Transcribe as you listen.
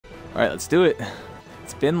Alright, let's do it.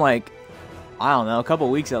 It's been like, I don't know, a couple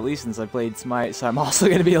weeks at least since I played Smite, so I'm also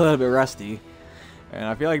going to be a little bit rusty. And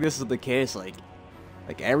I feel like this is the case, like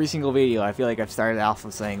every single video, I feel like I've started off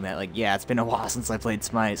with saying that, like, yeah, it's been a while since I played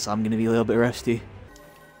Smite, so I'm going to be a little bit rusty.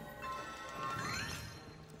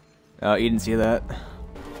 Oh, you didn't see that.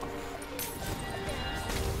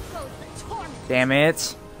 Damn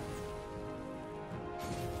it.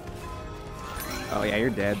 Oh yeah, you're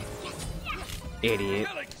dead. Idiot.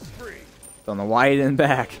 Don't know why you didn't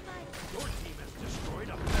back.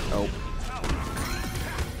 Oh.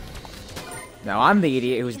 Now I'm the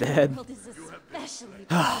idiot who's dead.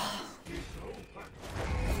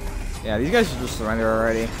 Yeah, these guys should just surrender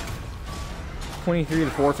already. 23 to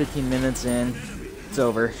 4, 15 minutes in. It's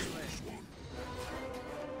over.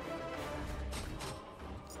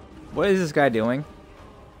 What is this guy doing?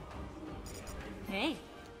 Hey.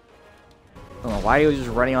 I don't know why he was just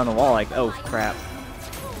running on the wall like, oh crap.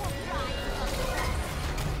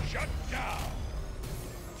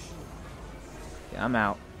 Yeah, I'm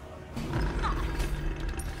out.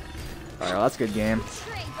 Alright, well, that's a good game.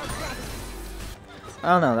 I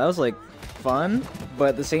don't know, that was like fun, but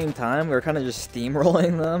at the same time we were kind of just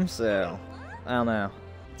steamrolling them, so I don't know.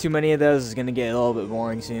 Too many of those is gonna get a little bit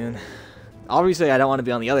boring soon. Obviously I don't want to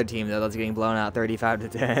be on the other team though that's getting blown out 35 to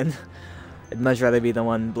 10. I'd much rather be the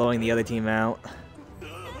one blowing the other team out.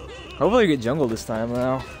 Hopefully we get jungle this time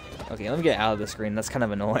though. Okay, let me get out of the screen, that's kind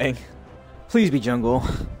of annoying. Please be jungle.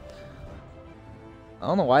 I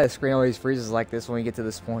don't know why the screen always freezes like this when we get to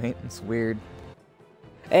this point. It's weird.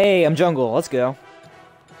 Hey, I'm jungle. Let's go.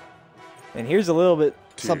 And here's a little bit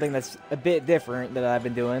something that's a bit different that I've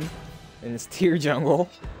been doing. And it's tier jungle.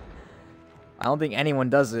 I don't think anyone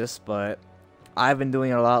does this, but I've been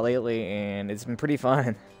doing it a lot lately, and it's been pretty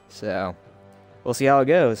fun. So, we'll see how it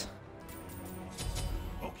goes.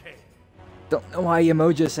 Okay. Don't know why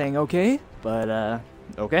Emoji's saying okay, but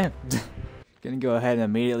okay. Gonna go ahead and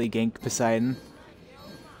immediately gank Poseidon.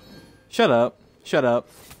 Shut up. Shut up.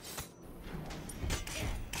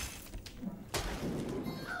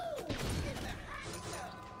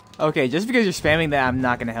 Okay, just because you're spamming that, I'm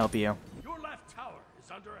not gonna help you. Your left tower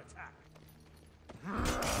is under attack.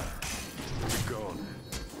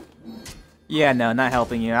 Yeah, no, not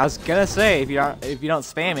helping you. I was gonna say if you don't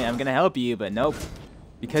spam it, I'm gonna help you, but nope.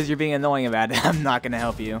 Because you're being annoying about it, I'm not gonna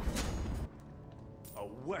help you. A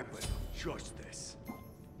weapon of justice.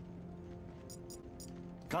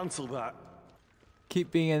 Cancel that.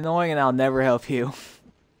 Keep being annoying and I'll never help you.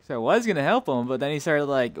 So I was gonna help him, but then he started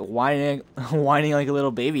like whining like a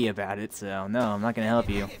little baby about it, so no, I'm not gonna help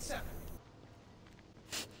you.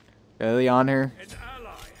 Really on her? An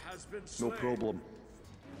ally has been No slain. problem.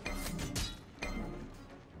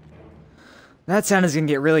 That sound is gonna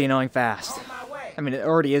get really annoying fast. I mean, it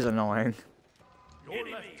already is annoying. Your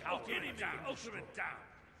left tower ultimate down.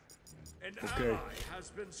 An Okay. ally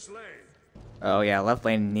has been slain. Oh yeah, left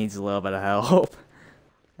lane needs a little bit of help.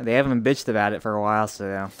 They haven't bitched about it for a while,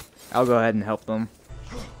 so I'll go ahead and help them.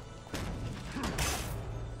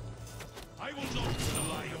 I will not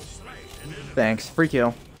allow you slain an enemy. Thanks. Free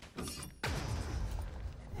kill. Take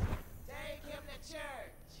him to church.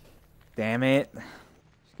 Damn it.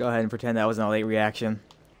 Just go ahead and pretend that wasn't a late reaction.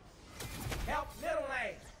 Help middle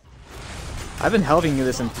lane. I've been helping you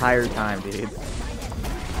this entire time, dude.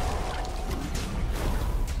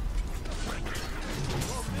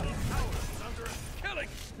 Killing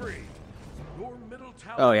spree. Your middle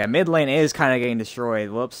tower. Oh yeah, mid lane is kind of getting destroyed.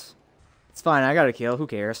 Whoops. It's fine, I got a kill. Who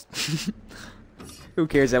cares? Who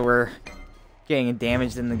cares that we're getting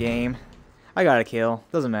damaged in the game? I got a kill.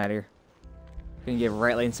 Doesn't matter. Gonna give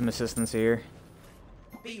right lane some assistance here.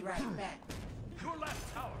 Be right back. Your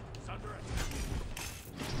left tower is under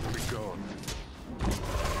attack. Be gone.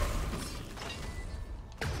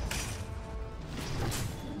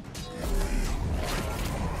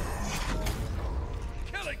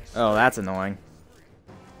 Killing Oh, that's annoying.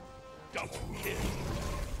 double kill.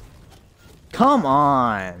 Come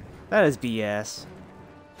on! That is BS.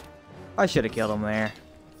 I should have killed him there.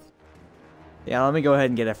 Yeah, let me go ahead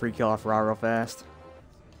and get a free kill off Raw real fast.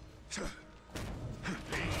 Be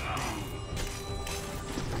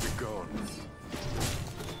gone.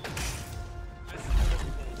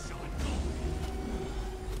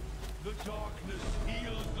 The darkness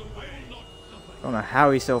heals the way. I don't know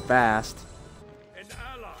how he's so fast. An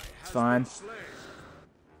ally has Fine. been slain.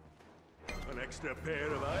 An extra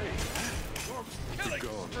pair of eyes. Your killing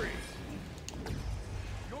gone. spree.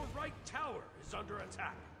 Your right tower is under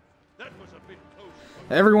attack. That was a bit close.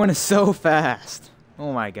 Everyone is so fast.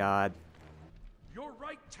 Oh my god. Your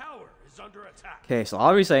right tower is under attack. Okay, so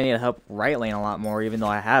obviously I need to help right lane a lot more, even though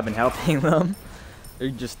I have been helping them. They're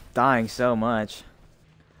just dying so much.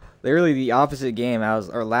 Literally the opposite game,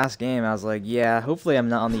 or last game, I was like, yeah, hopefully I'm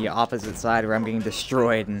not on the opposite side where I'm getting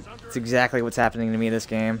destroyed, and it's exactly what's happening to me this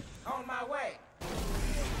game. On my way.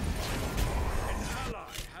 An ally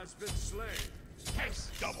has been slain.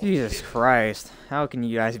 Jesus Christ, how can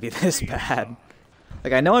you guys be this bad?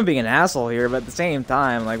 Like, I know I'm being an asshole here, but at the same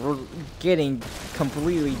time, like, we're getting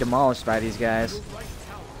completely demolished by these guys. Your right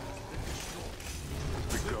tower has been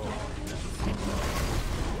destroyed.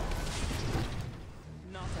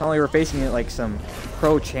 Not only we're facing it like some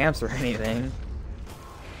pro champs or anything.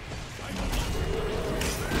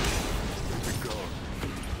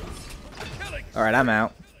 Alright, I'm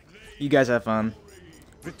out. You guys have fun.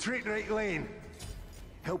 Retreat right lane.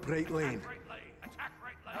 Help right lane. Right lane. Attack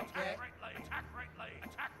right lane. Attack right lane. Attack right lane.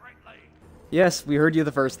 Attack right lane. Yes, we heard you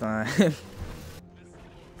the first time. I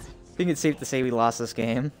think it's safe to say we lost this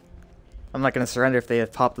game. I'm not going to surrender if they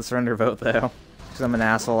had popped the surrender vote, though. Because I'm an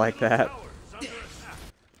asshole like that. Tower is under attack.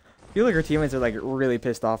 I feel like our teammates are like really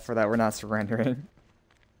pissed off for that we're not surrendering.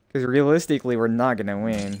 Because realistically, we're not going to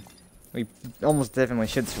win. We almost definitely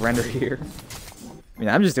should surrender here. I mean,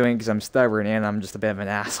 I'm just doing it because I'm stubborn and I'm just a bit of an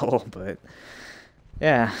asshole, but...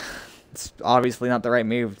 yeah, it's obviously not the right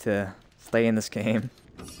move to stay in this game.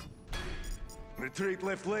 Retreat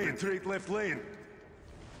left lane. Retreat left lane.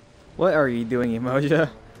 What are you doing, Emoja?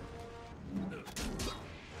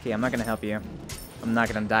 Okay, I'm not gonna help you. I'm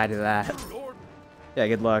not gonna die to that. Lord, Yeah,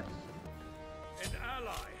 good luck. an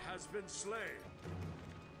ally has been slain.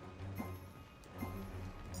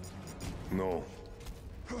 No.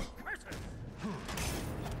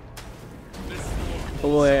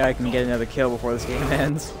 Hopefully I can get another kill before this game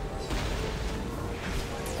ends.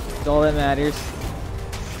 That's all that matters.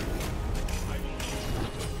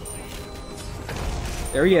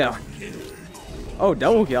 There we go. Oh,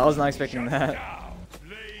 double kill. I was not expecting that.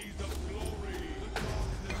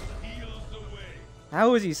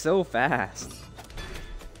 How is he so fast?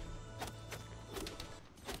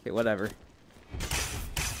 Okay, whatever.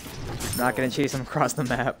 Not gonna chase him across the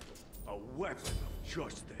map. A weapon of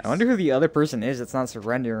justice. I wonder who the other person is that's not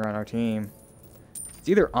surrendering on our team. It's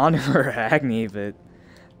either Honor or Agni, but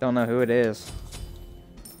don't know who it is.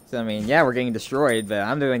 So, I mean, yeah, we're getting destroyed, but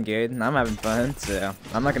I'm doing good, and I'm having fun, so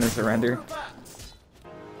I'm not going to surrender.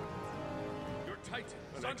 Your Titan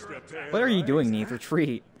is under attack. What are you doing, Neith?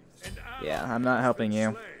 Retreat. An ally Yeah, I'm not helping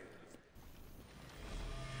you.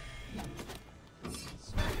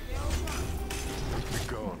 slain. Be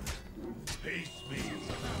gone. Face me.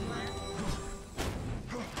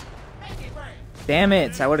 Damn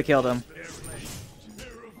it, I would have killed him.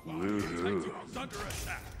 Woohoo. Is under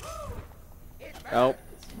attack. Oh.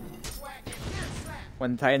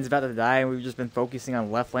 When Titan's about to die, and we've just been focusing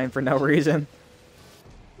on left lane for no reason.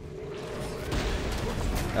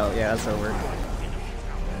 Oh, yeah, that's over.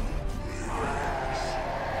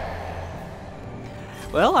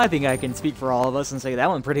 Well, I think I can speak for all of us and say that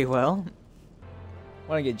went pretty well.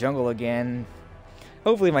 Want to get jungle again.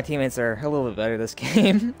 Hopefully my teammates are a little bit better this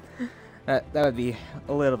game. That would be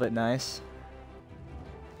a little bit nice.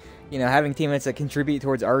 You know, having teammates that contribute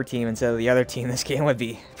towards our team instead of the other team this game would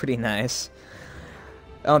be pretty nice.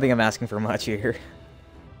 I don't think I'm asking for much here.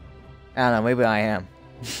 I don't know, maybe I am.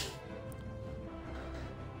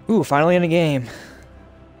 Ooh, finally in a game.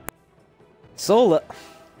 Solo.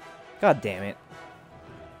 God damn it.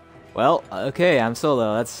 Well, okay, I'm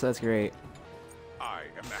solo. That's great. I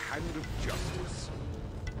am the hand of justice.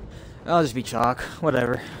 I'll just be chalk.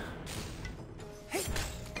 Whatever.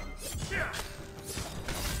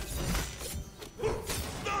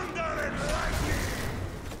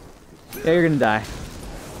 Yeah, you're gonna die.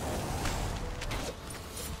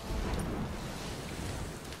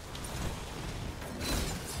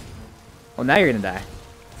 Well, now you're gonna die.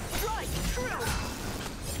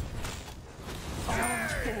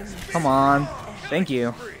 Come on. Thank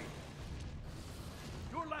you.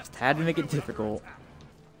 Just had to make it difficult.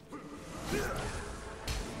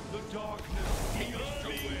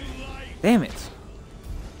 Damn it.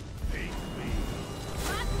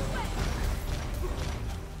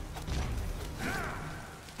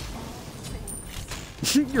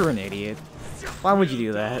 You're an idiot. Why would you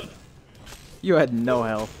do that? You had no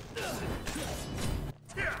health.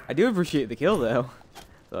 I do appreciate the kill, though.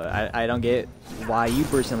 But I don't get why you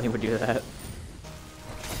personally would do that.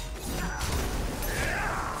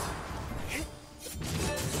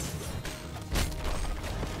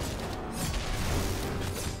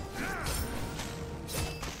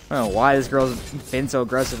 I don't know why this girl's been so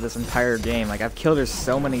aggressive this entire game. Like, I've killed her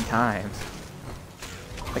so many times.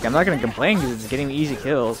 Like, I'm not gonna complain because it's getting me easy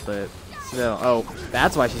kills, but still. Oh,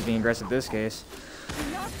 that's why she's being aggressive in this case.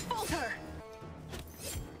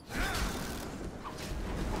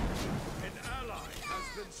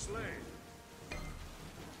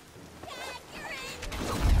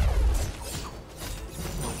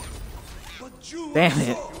 Damn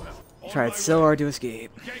it. Tried so hard to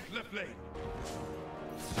escape. Gank left lane.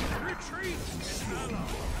 Retreat! An ally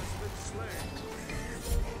has been slain.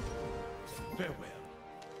 Farewell.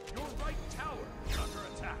 Your right tower is under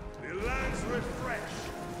attack. The lands refresh.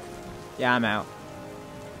 Yeah, I'm out.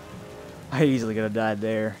 I easily could have died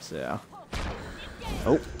there, so.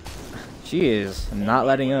 Oh. She is not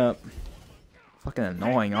letting up. Fucking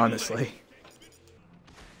annoying, honestly.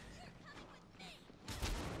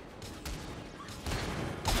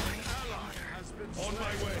 On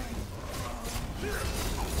my way.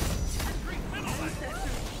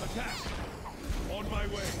 Attack. On my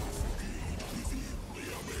way.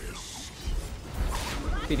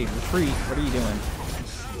 Speedy, retreat. What are you doing?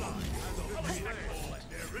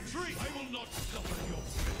 Retreat. I will not suffer your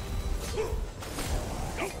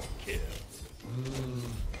double kill.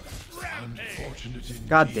 Rampage.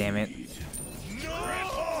 God damn it.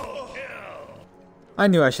 No kill. I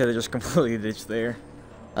knew I should have just completely ditched there.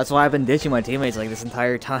 That's why I've been ditching my teammates like this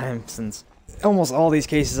entire time, since almost all these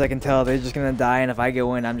cases I can tell they're just gonna die, and if I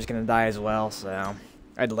go in, I'm just gonna die as well, so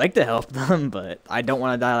I'd like to help them, but I don't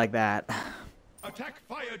want to die like that. Attack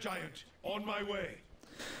fire giant. On my way.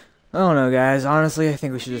 I don't know, guys. Honestly, I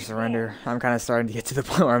think we should just surrender. I'm kind of starting to get to the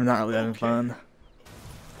point where I'm not really having fun.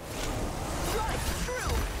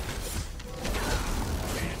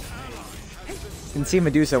 You can see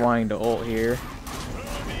Medusa wanting to ult here.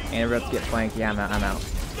 And we're about to get flanked. Yeah, I'm out.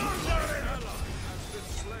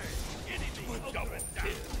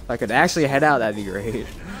 If I could actually head out, that'd be great.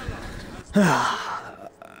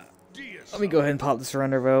 Let me go ahead and pop the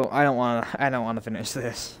surrender vote. I don't wanna finish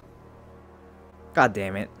this. God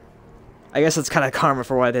damn it. I guess it's kind of karma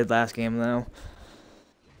for what I did last game, though.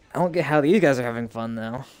 I don't get how these guys are having fun,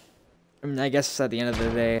 though. I mean, I guess at the end of the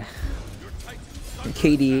day,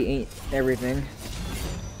 KD ain't everything.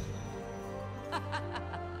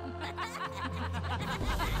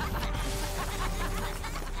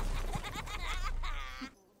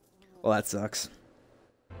 Well, that sucks.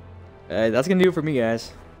 That's gonna do it for me,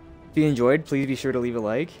 guys. If you enjoyed, please be sure to leave a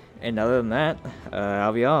like. And other than that,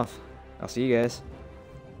 I'll be off. I'll see you guys.